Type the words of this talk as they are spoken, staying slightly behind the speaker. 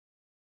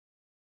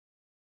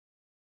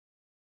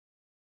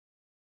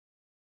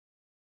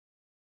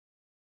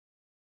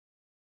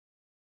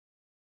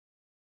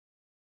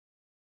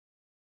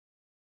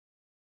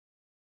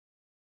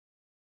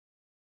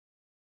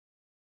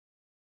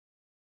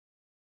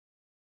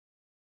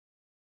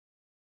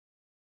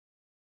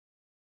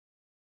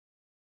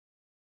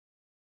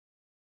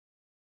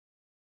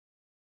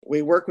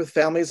we work with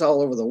families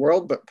all over the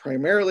world, but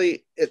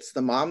primarily it's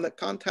the mom that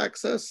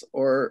contacts us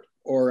or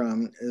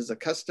is a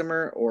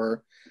customer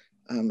or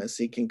is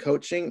seeking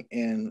coaching.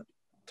 And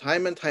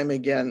time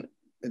again,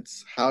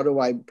 it's how do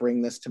I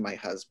bring this to my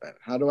husband?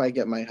 How do I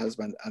get my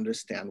husband to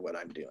understand what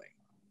I'm doing?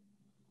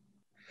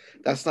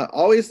 That's not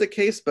always the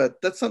case,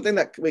 but that's something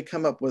that we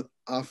come up with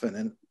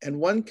often. And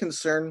one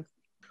concern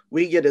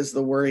we get is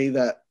the worry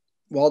that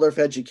Waldorf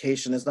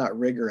education is not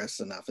rigorous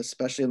enough,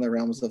 especially in the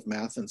realms of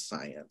math and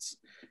science.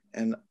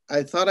 And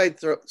I thought I'd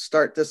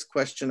start this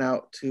question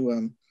out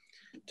to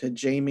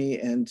Jamie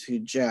and to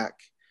Jack,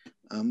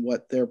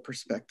 what their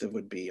perspective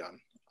would be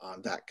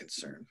on that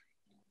concern.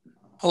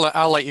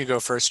 I'll let you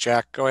go first,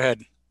 Jack. Go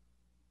ahead.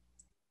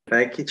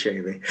 Thank you,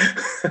 Jamie.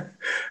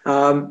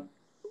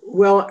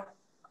 Well,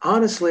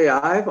 honestly,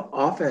 I've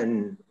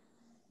often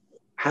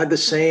had the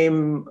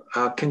same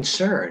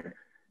concern.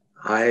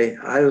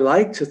 I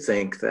like to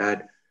think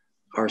that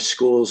our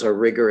schools are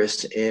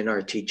rigorous in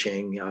our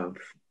teaching of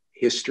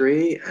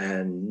history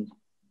and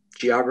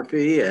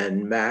geography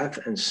and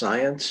math and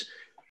science.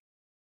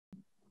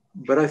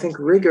 But I think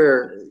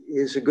rigor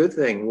is a good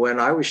thing. When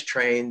I was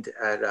trained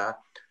at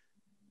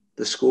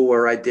the school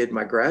where I did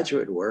my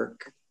graduate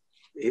work,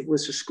 it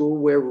was a school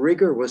where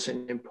rigor was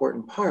an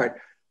important part.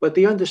 But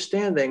the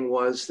understanding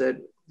was that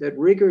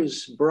rigor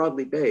is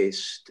broadly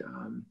based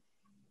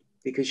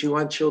because you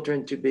want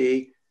children to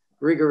be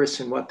rigorous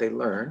in what they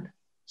learn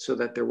so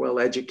that they're well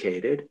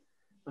educated.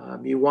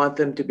 You want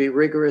them to be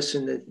rigorous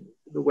in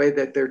the way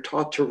that they're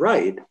taught to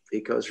write,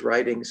 because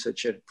writing is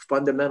such a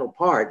fundamental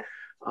part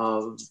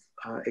of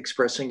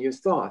expressing your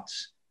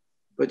thoughts.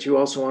 But you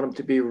also want them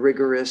to be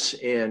rigorous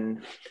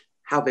in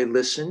how they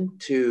listen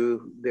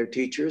to their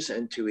teachers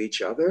and to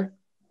each other.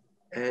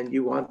 And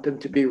you want them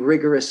to be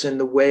rigorous in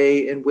the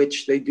way in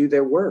which they do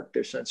their work,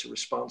 their sense of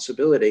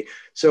responsibility.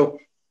 So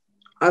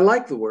I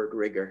like the word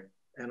rigor,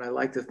 and I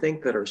like to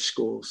think that our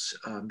schools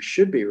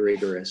should be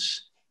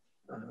rigorous.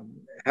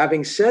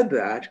 Having said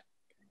that,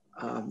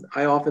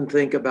 I often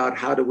think about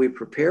how do we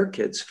prepare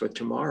kids for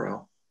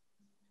tomorrow,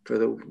 for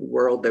the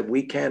world that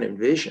we can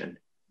envision.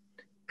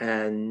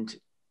 And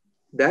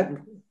that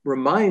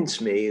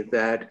reminds me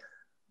that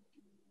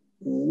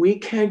we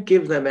can't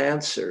give them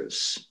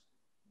answers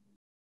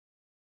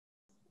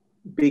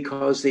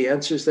because the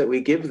answers that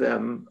we give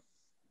them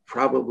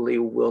probably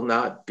will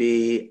not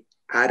be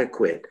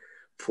adequate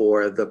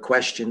for the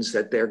questions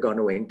that they're going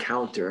to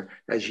encounter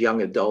as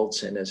young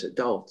adults and as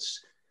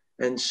adults.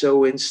 And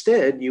so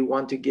instead, you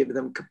want to give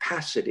them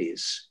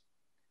capacities.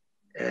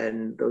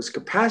 And those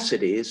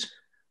capacities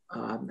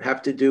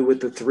have to do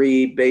with the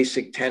three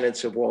basic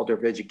tenets of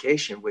Waldorf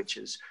education, which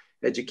is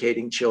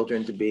educating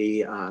children to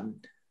be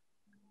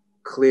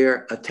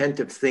clear,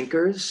 attentive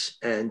thinkers,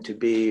 and to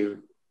be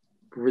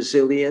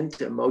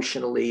resilient,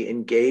 emotionally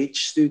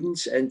engaged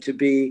students, and to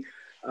be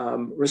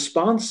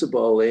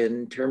responsible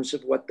in terms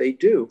of what they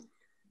do.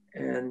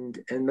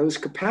 And those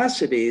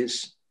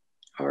capacities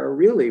are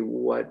really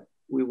what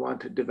we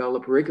want to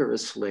develop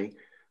rigorously.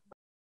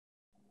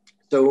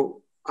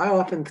 So I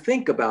often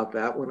think about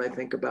that when I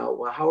think about,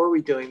 well, how are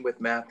we doing with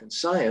math and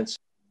science?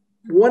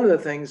 One of the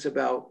things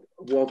about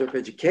Waldorf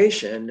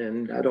education,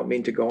 and I don't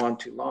mean to go on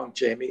too long,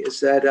 Jamie,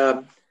 is that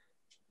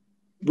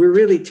we're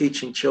really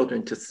teaching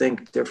children to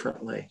think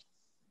differently.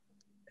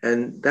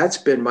 And that's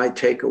been my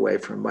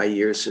takeaway from my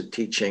years of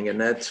teaching.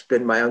 And that's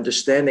been my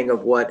understanding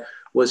of what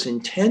was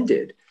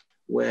intended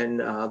when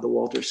the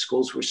Waldorf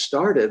schools were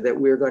started, that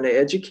we're going to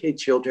educate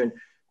children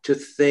to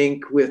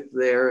think with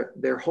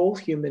their whole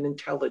human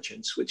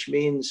intelligence, which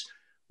means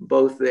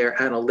both their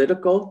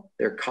analytical,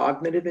 their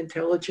cognitive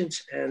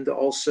intelligence, and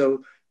also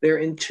their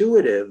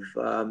intuitive,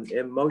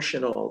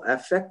 emotional,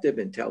 affective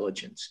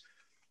intelligence.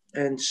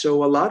 And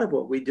so a lot of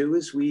what we do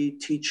is we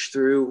teach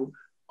through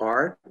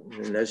art,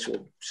 and as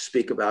we'll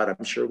speak about,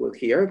 I'm sure we'll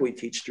hear, we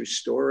teach through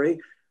story,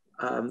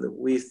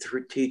 we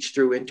teach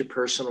through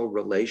interpersonal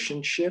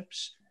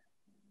relationships.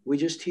 We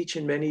just teach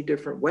in many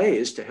different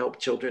ways to help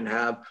children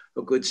have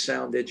a good,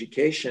 sound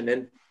education.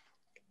 And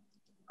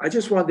I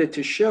just wanted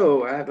to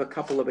show, I have a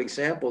couple of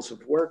examples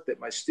of work that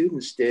my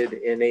students did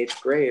in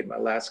 8th grade, my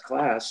last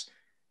class.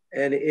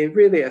 And it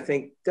really, I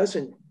think,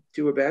 doesn't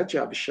do a bad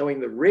job of showing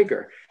the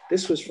rigor.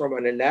 This was from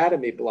an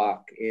anatomy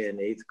block in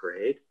 8th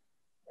grade.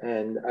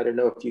 And I don't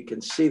know if you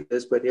can see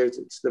this, but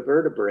it's the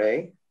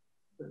vertebrae,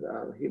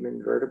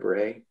 human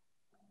vertebrae.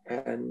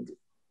 And,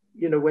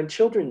 you know, when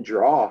children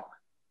draw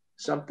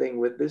something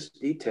with this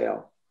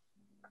detail,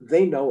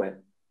 they know it.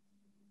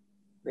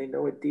 They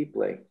know it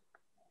deeply.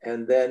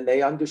 And then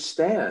they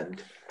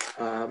understand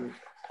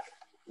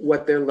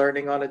what they're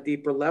learning on a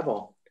deeper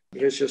level.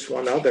 Here's just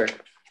one other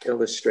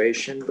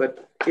illustration.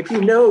 But if you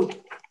know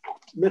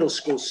middle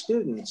school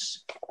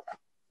students,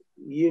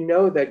 you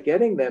know that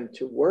getting them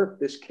to work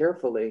this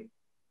carefully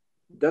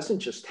doesn't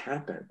just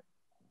happen.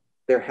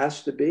 There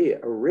has to be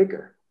a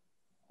rigor.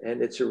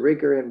 And it's a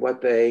rigor in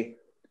what they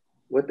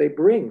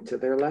bring to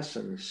their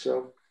lessons.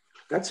 So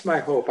that's my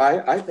hope.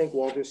 I think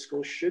Waldorf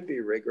schools should be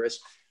rigorous.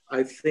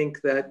 I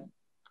think that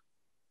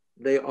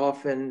they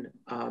often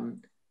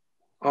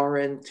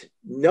aren't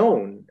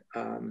known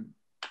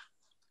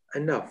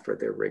enough for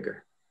their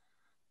rigor.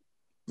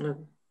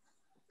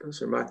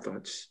 Those are my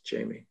thoughts,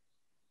 Jamie.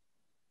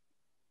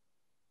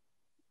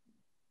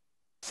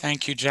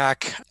 Thank you,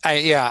 Jack.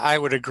 I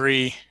would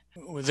agree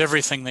with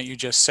everything that you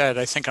just said.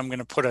 I think I'm going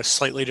to put a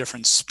slightly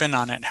different spin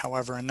on it,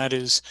 however, and that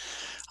is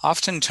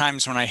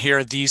oftentimes when I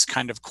hear these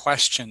kind of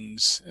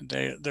questions,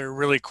 they're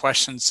really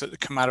questions that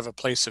come out of a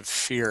place of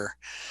fear.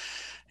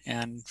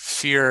 And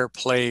fear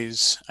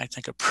plays, I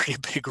think, a pretty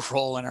big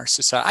role in our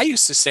society. I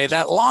used to say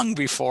that long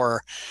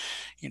before,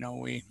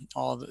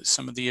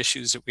 some of the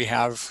issues that we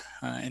have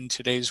in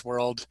today's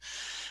world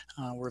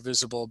were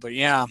visible. But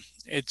yeah,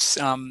 it's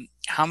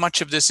how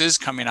much of this is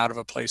coming out of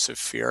a place of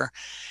fear.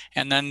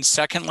 And then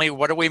secondly,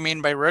 what do we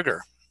mean by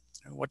rigor?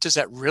 What does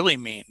that really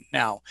mean?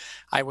 Now,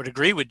 I would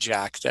agree with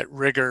Jack that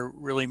rigor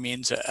really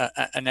means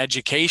an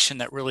education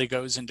that really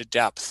goes into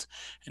depth.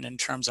 And in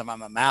terms of,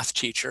 I'm a math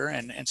teacher,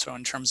 and so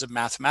in terms of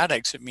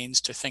mathematics, it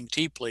means to think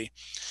deeply.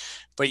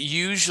 But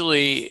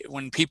usually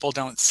when people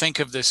don't think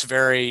of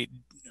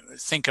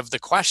think of the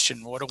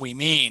question, what do we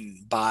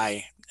mean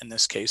by, in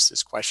this case,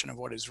 this question of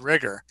what is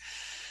rigor?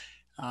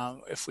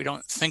 If we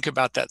don't think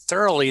about that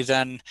thoroughly,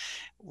 then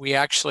we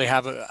actually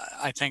have,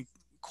 I think,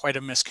 quite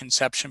a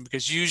misconception,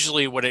 because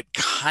usually what it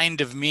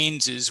kind of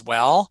means is,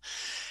 well,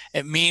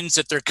 it means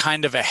that they're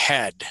kind of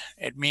ahead.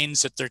 It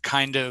means that they're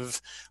kind of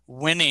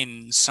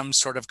winning some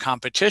sort of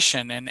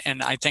competition.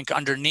 And I think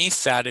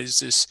underneath that is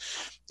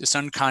this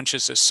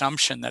unconscious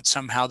assumption that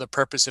somehow the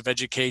purpose of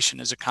education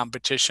is a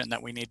competition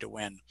that we need to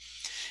win.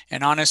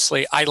 And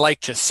honestly, I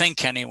like to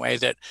think anyway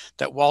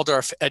that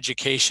Waldorf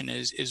education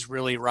is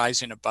really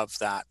rising above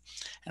that.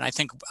 And I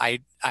think I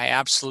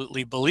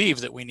absolutely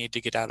believe that we need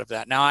to get out of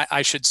that. Now,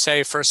 I should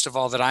say, first of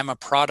all, that I'm a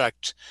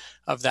product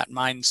of that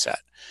mindset.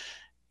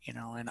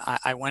 And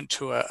I went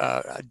to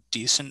a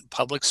decent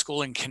public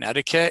school in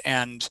Connecticut,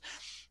 and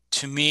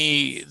to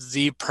me,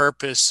 the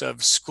purpose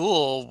of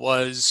school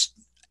was,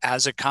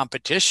 as a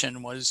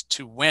competition, was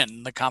to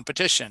win the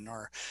competition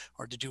or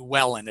to do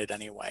well in it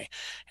anyway.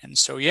 And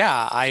so,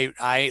 yeah,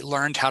 I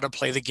learned how to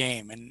play the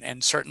game.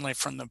 And certainly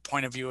from the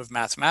point of view of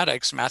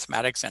mathematics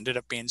ended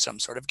up being some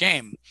sort of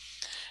game.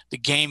 The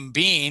game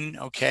being,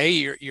 okay,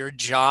 your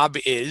job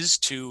is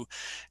to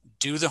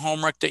do the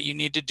homework that you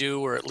need to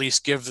do, or at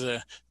least give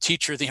the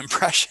teacher the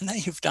impression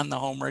that you've done the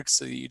homework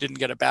so you didn't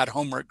get a bad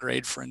homework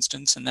grade, for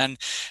instance, and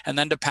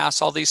then to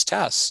pass all these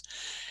tests.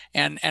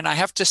 And I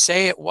have to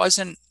say, it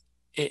wasn't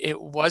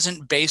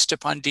based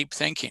upon deep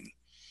thinking.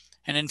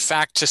 And in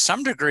fact, to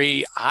some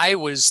degree, I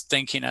was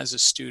thinking as a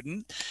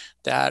student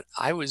that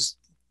I was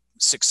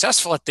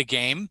successful at the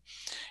game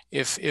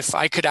if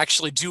I could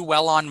actually do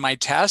well on my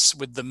tests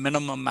with the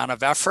minimum amount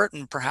of effort,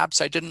 and perhaps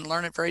I didn't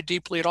learn it very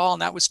deeply at all,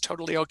 and that was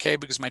totally okay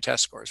because my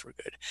test scores were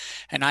good.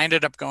 And I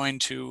ended up going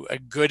to a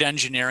good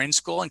engineering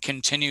school and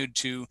continued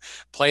to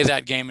play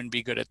that game and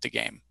be good at the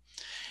game.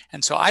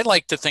 And so I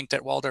like to think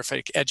that Waldorf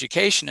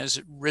education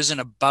has risen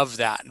above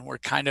that, and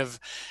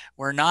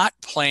we're not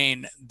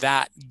playing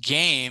that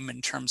game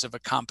in terms of a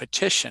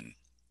competition.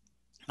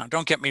 Now,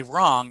 don't get me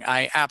wrong,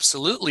 I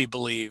absolutely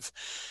believe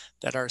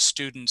that our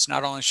students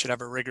not only should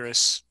have a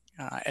rigorous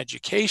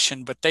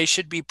education, but they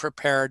should be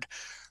prepared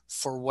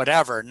for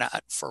whatever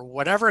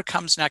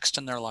comes next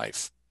in their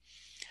life.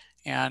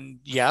 And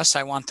yes,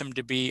 I want them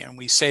to be, and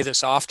we say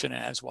this often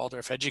as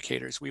Waldorf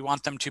educators, we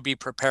want them to be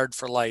prepared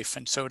for life.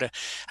 And so to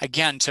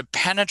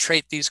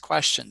penetrate these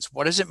questions,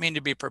 what does it mean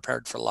to be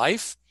prepared for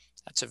life?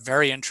 That's a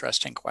very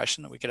interesting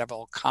question that we could have a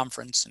whole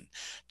conference and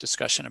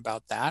discussion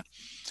about that.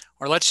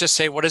 Or let's just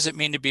say, what does it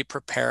mean to be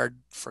prepared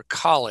for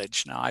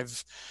college? Now,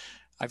 I've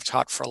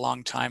taught for a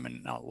long time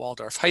in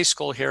Waldorf High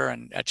School here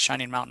and at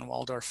Shining Mountain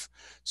Waldorf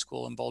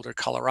School in Boulder,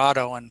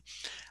 Colorado. And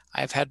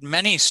I've had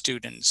many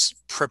students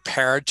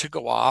prepared to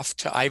go off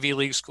to Ivy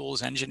League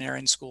schools,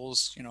 engineering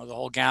schools, the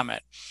whole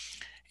gamut.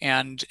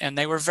 And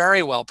they were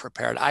very well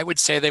prepared. I would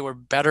say they were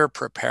better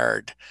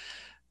prepared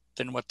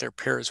than what their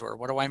peers were.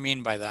 What do I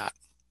mean by that?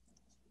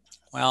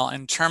 Well,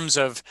 in terms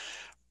of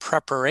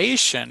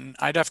preparation,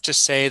 I'd have to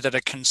say that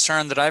a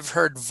concern that I've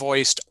heard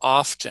voiced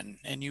often,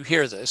 and you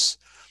hear this,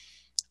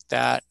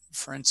 that,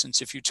 for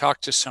instance, if you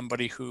talk to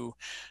somebody who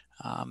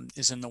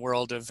is in the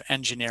world of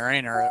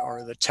engineering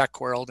or the tech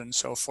world and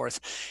so forth,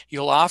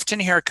 you'll often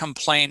hear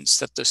complaints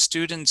that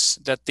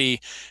the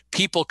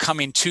people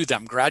coming to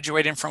them,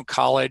 graduating from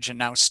college and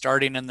now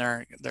starting in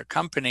their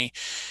company,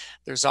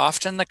 there's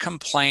often the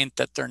complaint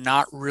that they're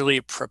not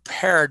really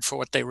prepared for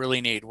what they really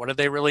need. What do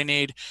they really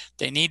need?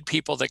 They need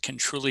people that can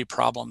truly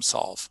problem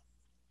solve.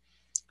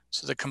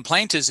 So the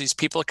complaint is these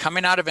people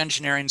coming out of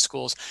engineering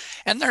schools,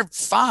 and they're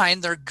fine,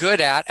 they're good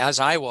at,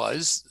 as I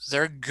was,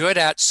 they're good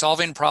at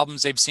solving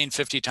problems they've seen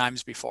 50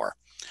 times before.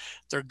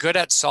 They're good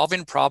at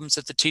solving problems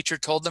that the teacher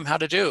told them how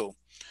to do,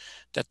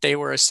 that they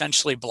were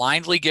essentially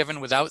blindly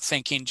given without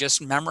thinking,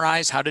 just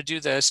memorize how to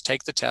do this,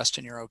 take the test,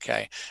 and you're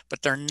okay.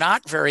 But they're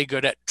not very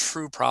good at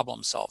true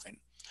problem solving.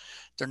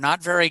 They're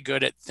not very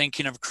good at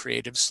thinking of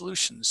creative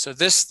solutions. So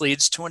this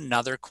leads to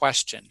another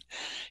question.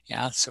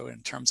 Yeah, so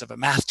in terms of a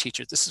math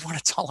teacher, this is what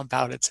it's all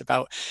about. It's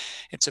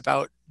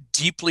about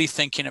deeply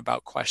thinking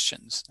about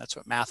questions. That's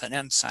what math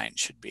and science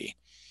should be.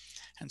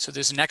 And so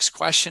this next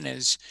question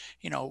is,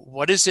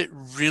 what does it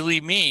really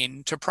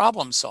mean to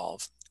problem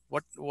solve?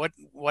 What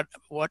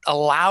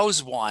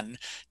allows one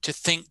to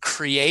think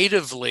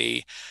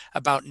creatively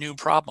about new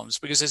problems?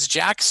 Because as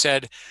Jack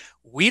said,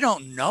 we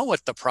don't know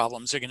what the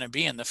problems are going to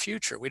be in the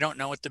future. We don't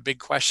know what the big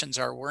questions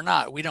are.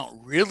 We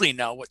don't really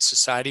know what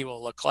society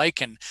will look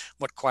like and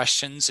what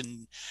questions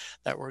and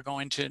that we're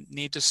going to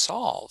need to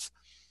solve.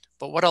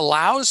 But what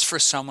allows for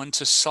someone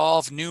to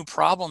solve new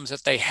problems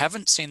that they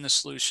haven't seen the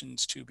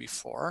solutions to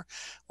before,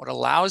 what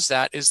allows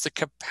that is the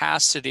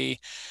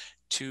capacity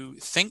to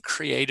think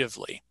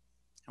creatively.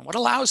 And what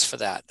allows for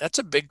that? That's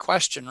a big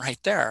question right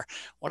there.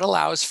 What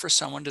allows for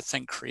someone to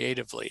think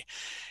creatively?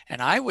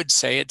 And I would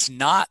say it's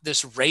not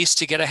this race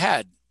to get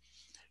ahead.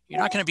 You're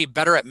not going to be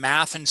better at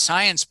math and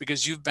science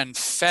because you've been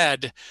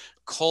fed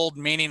cold,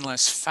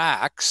 meaningless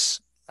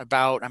facts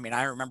about,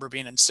 I remember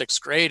being in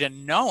 6th grade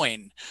and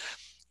knowing,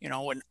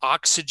 an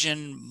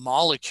oxygen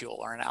molecule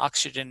or an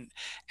oxygen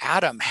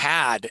atom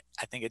had,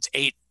 I think it's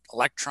 8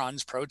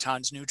 electrons,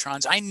 protons,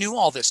 neutrons. I knew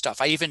all this stuff.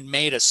 I even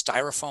made a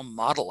styrofoam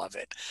model of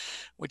it,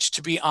 which,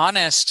 to be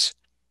honest,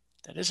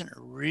 that isn't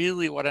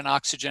really what an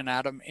oxygen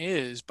atom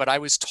is, but I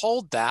was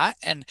told that.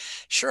 And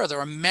sure, there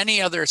are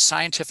many other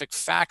scientific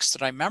facts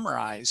that I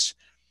memorized,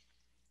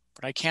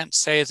 but I can't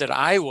say that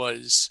I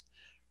was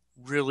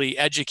really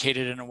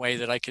educated in a way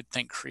that I could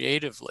think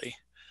creatively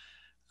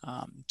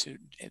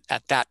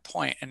at that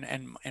point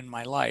in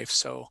my life.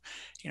 So,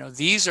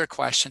 these are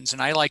questions,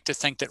 and I like to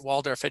think that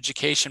Waldorf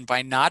education,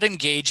 by not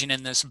engaging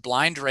in this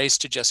blind race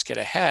to just get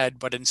ahead,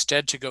 but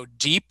instead to go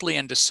deeply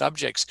into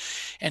subjects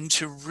and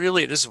to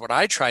really, this is what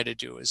I try to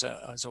do as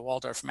a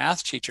Waldorf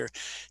math teacher,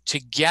 to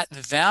get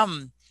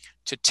them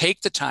to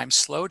take the time,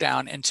 slow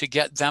down, and to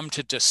get them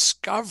to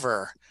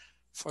discover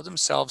for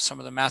themselves some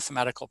of the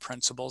mathematical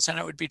principles. And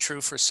it would be true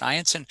for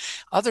science and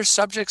other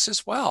subjects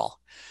as well.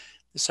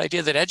 This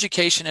idea that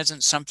education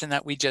isn't something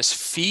that we just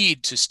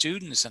feed to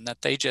students and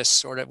that they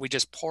just we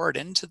just pour it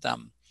into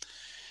them.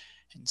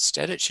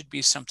 Instead, it should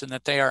be something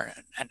that they are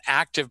an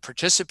active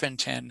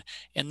participant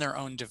in their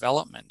own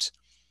development.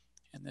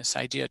 And this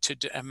idea to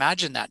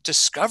imagine that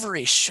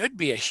discovery should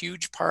be a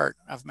huge part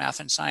of math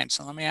and science.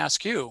 And let me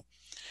ask you,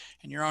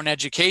 in your own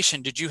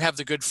education, did you have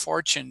the good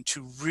fortune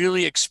to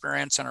really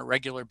experience on a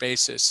regular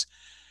basis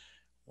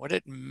what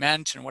it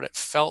meant and what it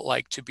felt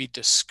like to be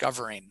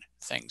discovering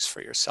things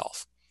for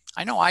yourself?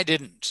 I know I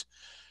didn't.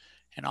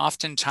 And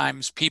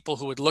oftentimes people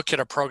who would look at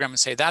a program and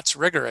say, that's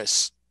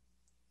rigorous.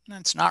 And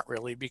it's not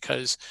really,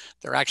 because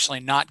they're actually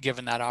not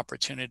given that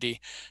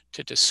opportunity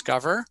to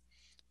discover,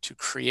 to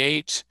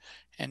create,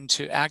 and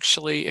to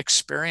actually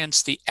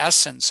experience the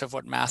essence of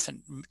what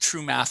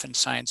true math and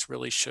science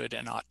really should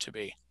and ought to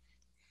be.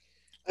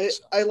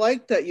 I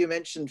like that you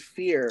mentioned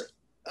fear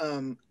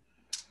and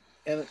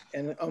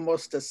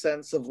almost a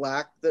sense of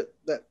lack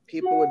that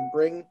people would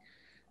bring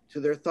to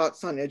their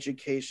thoughts on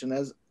education.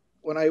 As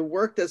when I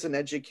worked as an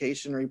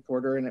education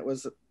reporter, and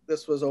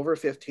this was over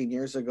 15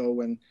 years ago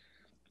when,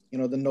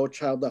 the No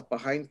Child Left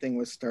Behind thing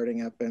was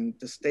starting up, and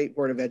the State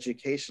Board of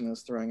Education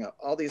was throwing out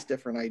all these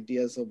different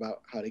ideas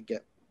about how to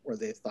get where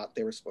they thought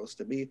they were supposed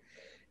to be.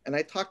 And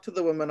I talked to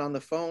the woman on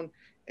the phone,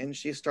 and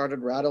she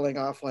started rattling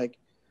off like,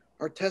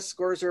 our test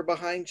scores are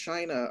behind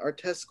China. Our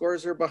test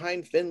scores are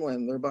behind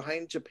Finland. They're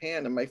behind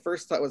Japan. And my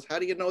first thought was, how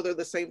do you know they're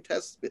the same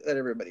tests that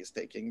everybody's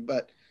taking?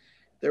 But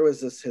there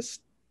was this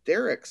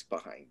hysterics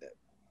behind it.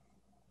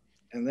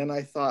 And then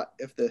I thought,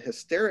 if the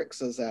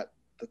hysterics is at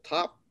the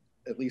top,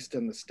 at least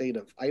in the state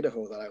of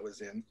Idaho that I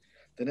was in,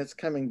 then it's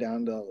coming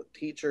down to the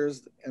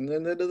teachers and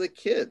then to the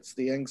kids,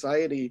 the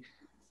anxiety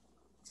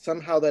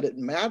somehow that it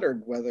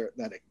mattered whether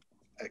that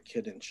a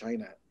kid in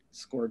China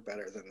scored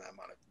better than them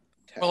on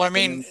a test.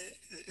 Well,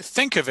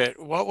 think of it.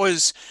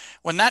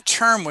 When that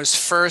term was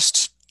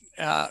first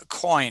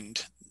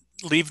coined,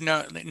 leave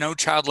no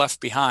child left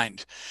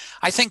behind,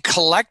 I think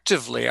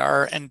collectively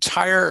our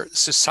entire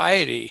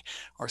society,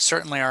 or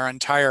certainly our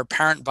entire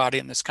parent body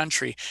in this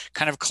country,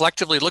 kind of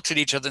collectively looked at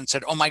each other and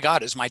said, oh my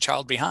God, is my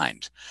child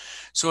behind?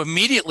 So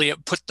immediately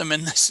it put them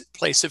in this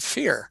place of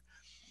fear,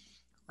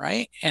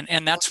 right?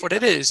 And that's what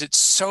it is. It's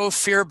so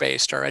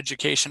fear-based. Our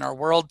education, our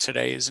world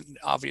today is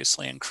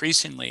obviously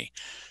increasingly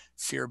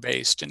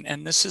fear-based.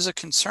 And this is a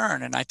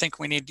concern. And I think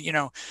we need,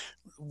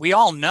 we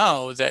all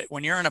know that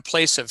when you're in a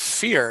place of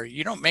fear,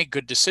 you don't make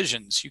good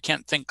decisions. You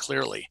can't think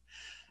clearly.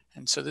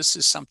 And so this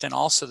is something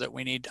also that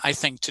we need, I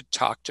think, to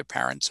talk to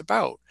parents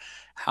about.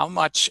 How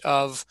much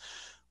of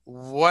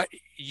what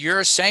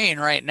you're saying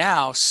right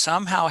now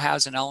somehow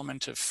has an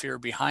element of fear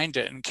behind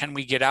it? And can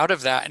we get out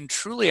of that and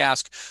truly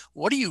ask,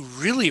 what do you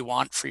really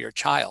want for your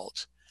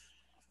child?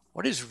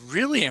 What is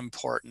really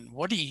important?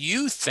 What do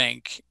you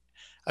think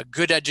a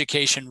good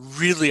education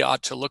really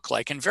ought to look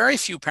like. And very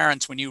few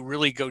parents, when you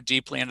really go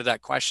deeply into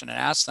that question and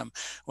ask them,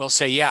 will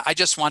say, yeah, I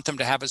just want them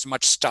to have as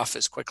much stuff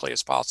as quickly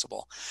as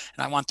possible.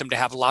 And I want them to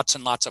have lots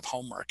and lots of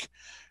homework.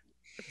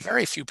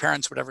 Very few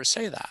parents would ever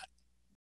say that.